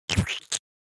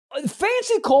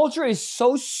fancy culture is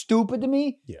so stupid to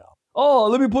me. Yeah. Oh,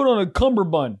 let me put on a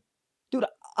cummerbund. Dude,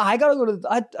 I gotta go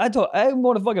to, I'm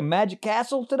going to fucking Magic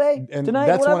Castle tonight. And Whatever.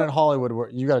 that's one in Hollywood where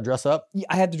you got to dress up. Yeah,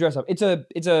 I have to dress up. It's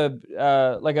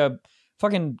a like a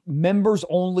fucking members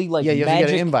only like Yeah, you have magic,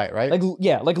 to get an invite, right?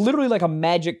 like literally like a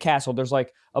magic castle. There's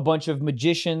like a bunch of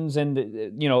magicians and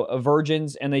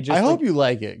virgins, and they just. I hope you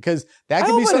like it because that I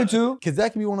can be hope I do too. Because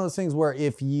that can be one of those things where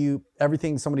if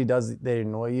everything somebody does they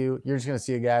annoy you, you're just gonna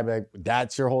see a guy be like,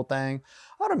 "That's your whole thing."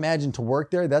 I'd imagine to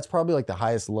work there, that's probably like the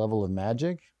highest level of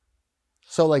magic.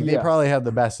 So like they probably have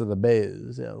the best of the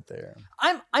biz out there.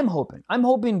 I'm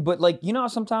hoping, but like how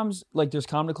sometimes like there's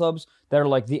comedy clubs that are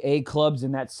like the A clubs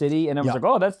in that city, and everyone's like,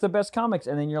 oh, that's the best comics,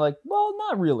 and then you're like, well,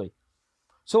 not really.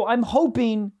 So I'm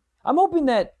hoping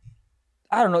that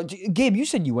I don't know. Gabe, you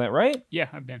said you went, right? Yeah,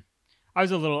 I've been. I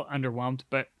was a little underwhelmed,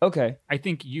 but okay. I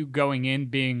think you going in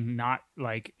being not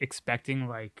like expecting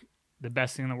like the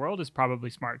best thing in the world is probably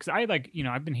smart because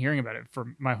I've been hearing about it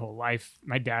for my whole life.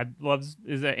 My dad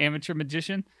is an amateur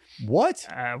magician. What?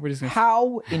 We're just gonna...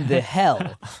 How in the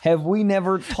hell have we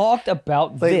never talked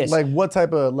about this? Like what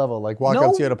type of level? Like walk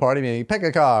up to you at a party, maybe pick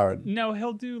a card. No,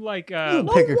 he'll do like no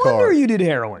wonder you did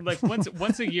heroin. Like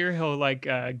once a year he'll like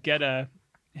get a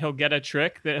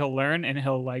trick that he'll learn and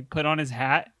he'll like put on his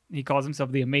hat. He calls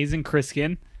himself the Amazing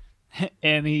Criskin,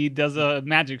 and he does a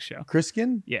magic show.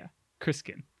 Criskin? Yeah,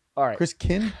 Criskin. All right.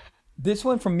 Criskin? This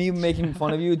went from me making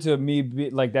fun of you to me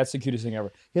like that's the cutest thing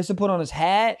ever. He has to put on his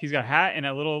hat. He's got a hat and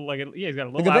a little he's got a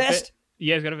little like outfit. A vest.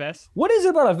 Yeah, he's got a vest. What is it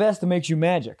about a vest that makes you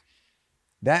magic?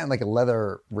 That and like a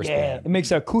leather wristband. Yeah, it makes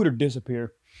that cooter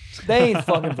disappear. They ain't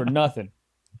fucking for nothing.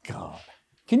 God.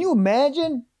 Can you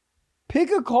imagine?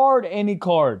 Pick a card, any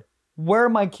card. Where are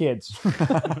my kids?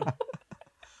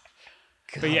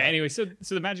 But yeah, anyway, so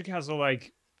the Magic Castle,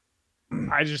 like,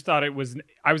 I just thought I was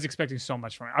expecting so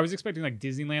much from it. I was expecting like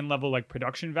Disneyland level like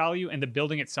production value, and the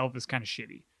building itself is kind of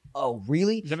shitty. Oh,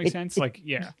 really? Does that make sense?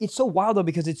 It's so wild though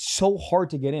because it's so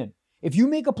hard to get in. If you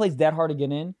make a place that hard to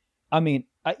get in, I mean,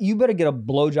 you better get a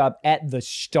blowjob at the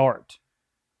start.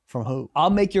 From who? I'll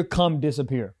make your cum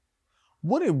disappear.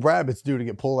 What did rabbits do to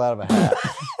get pulled out of a hat?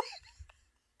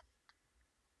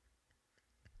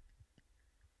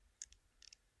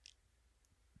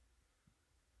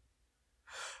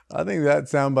 I think that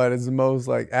soundbite is the most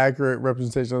like accurate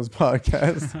representation of this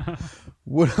podcast.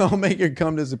 I'll make your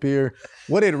cum disappear.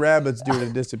 What did rabbits do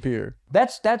to disappear?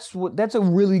 That's a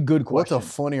really good question. What's a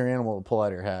funnier animal to pull out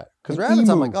of your hat? Because An rabbits,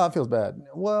 emu. I'm like, oh, it feels bad.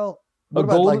 Well, what a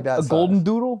about golden, like that? a size? golden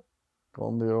doodle?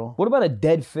 Golden doodle. What about a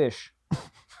dead fish?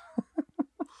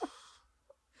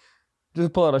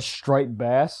 Just pull out a striped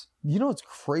bass. You know what's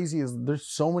crazy is there's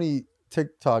so many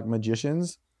TikTok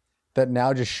magicians that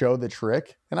now just show the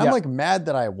trick. And I'm like mad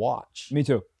that I watch. Me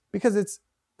too. Because it's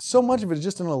so much of it is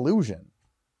just an illusion.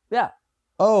 Yeah.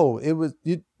 Oh, it was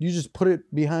you just put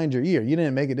it behind your ear. You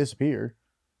didn't make it disappear.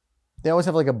 They always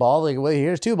have like a ball, like, well,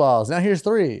 here's 2 balls. Now here's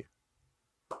 3.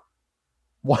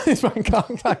 Why is my cock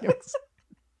talking?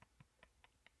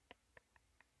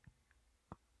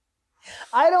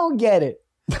 I don't get it.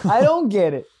 I don't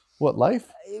get it. What, life?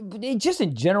 Just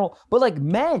in general, but like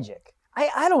magic.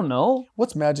 I don't know.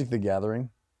 What's Magic the Gathering?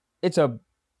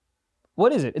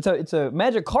 What is it? It's a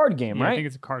magic card game, Yeah, right? I think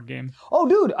it's a card game. Oh,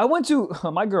 dude, I went to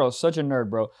my girl is such a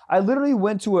nerd, bro. I literally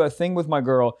went to a thing with my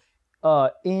girl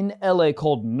in LA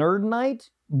called Nerd Night.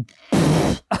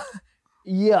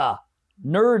 Yeah,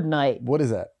 Nerd Night. What is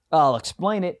that? I'll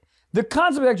explain it. The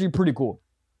concept is actually pretty cool.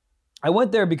 I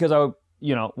went there because I,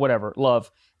 whatever, love.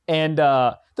 And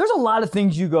there's a lot of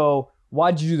things you go,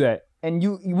 why'd you do that? And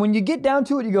when you get down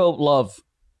to it, you go, love.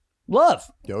 Love.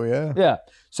 Oh, yeah. Yeah.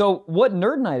 So what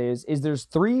Nerd Night is there's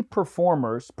 3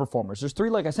 performers. There's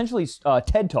 3 like essentially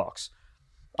TED Talks.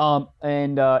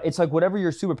 And it's like whatever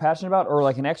you're super passionate about or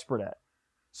like an expert at.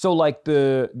 So like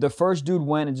the first dude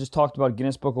went and just talked about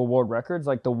Guinness Book of World Records,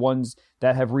 like the ones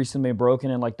that have recently been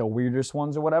broken and like the weirdest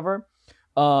ones or whatever.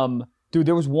 Dude,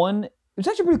 there was one, it's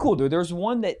actually pretty cool, dude. There was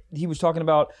one that he was talking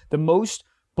about the most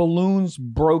balloons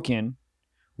broken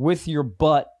with your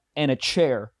butt and a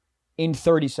chair in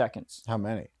 30 seconds. How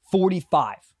many?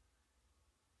 45.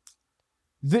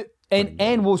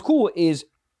 And what was cool is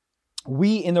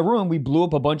we in the room, we blew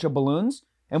up a bunch of balloons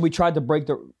and we tried to break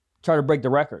the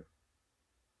record.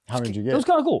 How many did you get? It was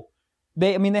kind of cool.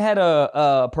 They had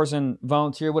a person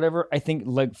volunteer, whatever. I think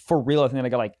like for real, I think I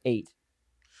got like 8.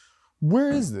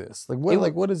 Where is this? Like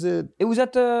what? What is it? It was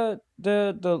at the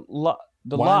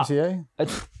YMCA?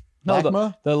 No,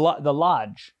 LACMA? the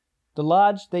lodge. The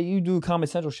lodge that you do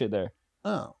Comedy Central shit there.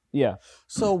 Oh. Yeah.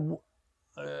 So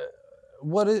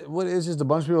what is just a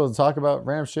bunch of people to talk about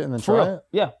random shit and then For try real. it?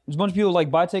 Yeah. There's a bunch of people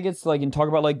like buy tickets like and talk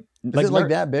about like Is it like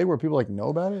that big where people like know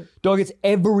about it? Dog, it's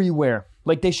everywhere.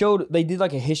 Like they did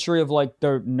like a history of like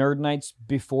their nerd nights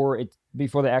before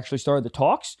they actually started the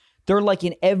talks. They're like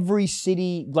in every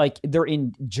city, like they're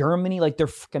in Germany, like they're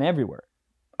fucking everywhere.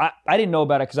 I didn't know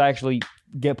about it because I actually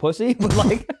get pussy, but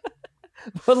like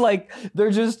they're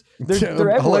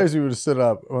everywhere. Hilarious. You would have stood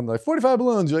up when like 45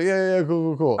 balloons. You're like, yeah,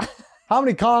 cool. How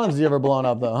many condoms have you ever blown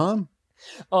up though, huh?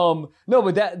 No,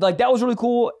 but that was really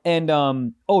cool. And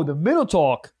the middle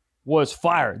talk was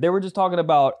fire. They were just talking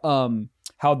about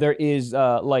how there is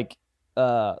like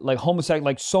so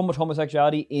much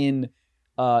homosexuality in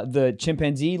the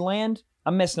chimpanzee land.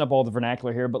 I'm messing up all the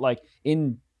vernacular here, but like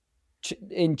in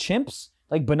chimps,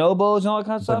 like bonobos and all that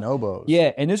kind of stuff. Bonobos.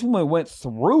 Yeah, and this woman went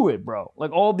through it, bro.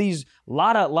 Like all these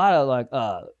lot of like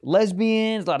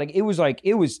lesbians,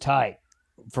 it was tight.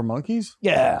 For monkeys?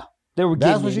 Yeah. They were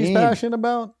getting That's what she's passionate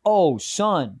about? Oh,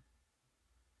 son.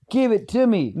 Give it to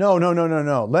me. No.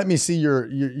 Let me see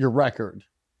your record.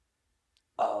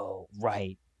 Oh,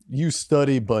 right. You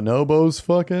study bonobos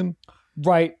fucking?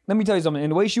 Right. Let me tell you something.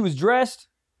 And the way she was dressed,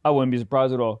 I wouldn't be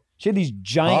surprised at all. She had these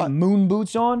giant moon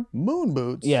boots on. Moon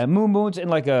boots? Yeah, moon boots and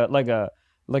like a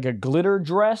glitter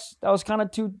dress that was kind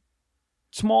of too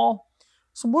small.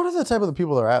 So what are the type of the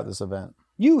people that are at this event?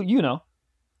 You know.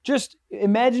 Just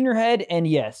imagine your head and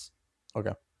yes.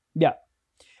 Okay. Yeah.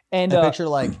 And picture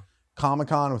like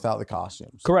Comic-Con without the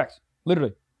costumes. Correct.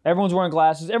 Literally. Everyone's wearing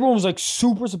glasses. Everyone was like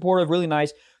super supportive, really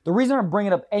nice. The reason I'm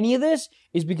bringing up any of this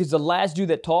is because the last dude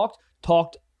that talked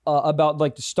about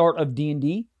like the start of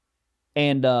D&D,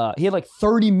 and he had like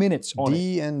 30 minutes on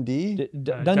D&D?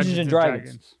 Dungeons and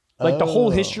Dragons. Like the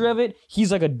whole history of it.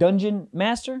 He's like a dungeon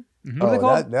master. Mm-hmm. What are they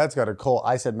called? That's got a cool.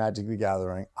 I said Magic the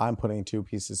Gathering. I'm putting two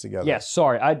pieces together. Yes,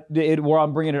 sorry.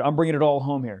 I'm bringing it all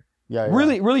home here. Yeah.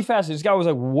 Really, really fascinating. This guy was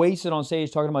like wasted on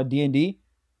stage talking about D&D.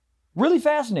 Really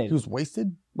fascinating. He was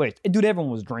wasted? Wait, dude,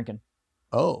 everyone was drinking.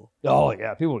 Oh. Oh,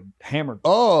 yeah. People were hammered.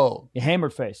 Oh.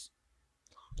 Hammered face.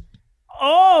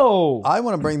 Oh. I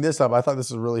want to bring this up. I thought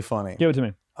this was really funny. Give it to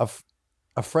me. A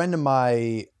friend of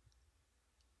my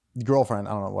girlfriend,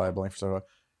 I don't know why I blanked for so long,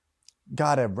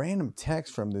 got a random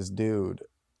text from this dude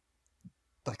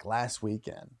like last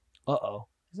weekend. Uh-oh.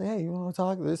 He's like, hey, you want to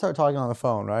talk? They start talking on the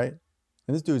phone, right?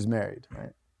 And this dude's married,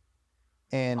 right?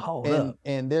 And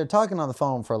they're talking on the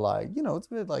phone for like, it's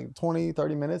been like 20,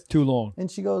 30 minutes. Too long.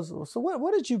 And she goes, so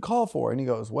what did you call for? And he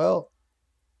goes, well,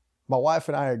 my wife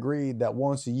and I agreed that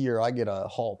once a year I get a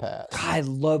hall pass. I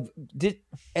love it.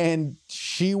 And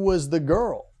she was the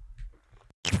girl.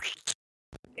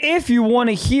 If you want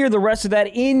to hear the rest of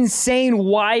that insane,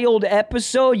 wild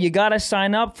episode, you got to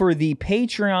sign up for the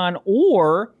Patreon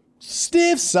or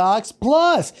Stiff Socks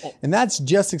Plus. And that's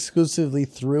just exclusively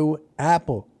through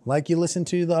Apple. Like you listen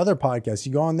to the other podcasts.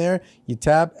 You go on there, you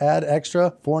tap, add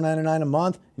extra, $4.99 a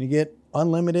month, and you get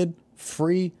unlimited,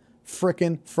 free,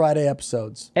 frickin' Friday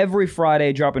episodes. Every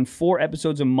Friday, dropping 4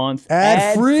 episodes a month.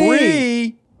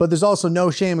 Ad-free. But there's also no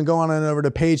shame in going on over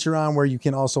to Patreon, where you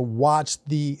can also watch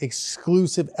the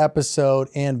exclusive episode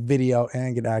and video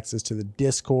and get access to the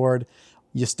Discord.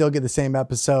 You still get the same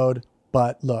episode,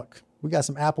 but look, we got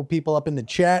some Apple people up in the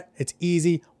chat. It's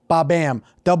easy. Ba-bam.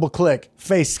 Double click.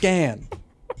 Face scan.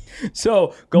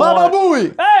 So go on.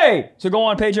 Booey. Hey! So go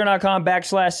on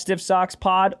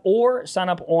patreon.com/StiffSocksPod or sign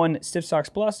up on Stiff Socks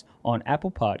Plus on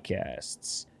Apple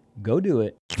Podcasts. Go do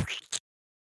it.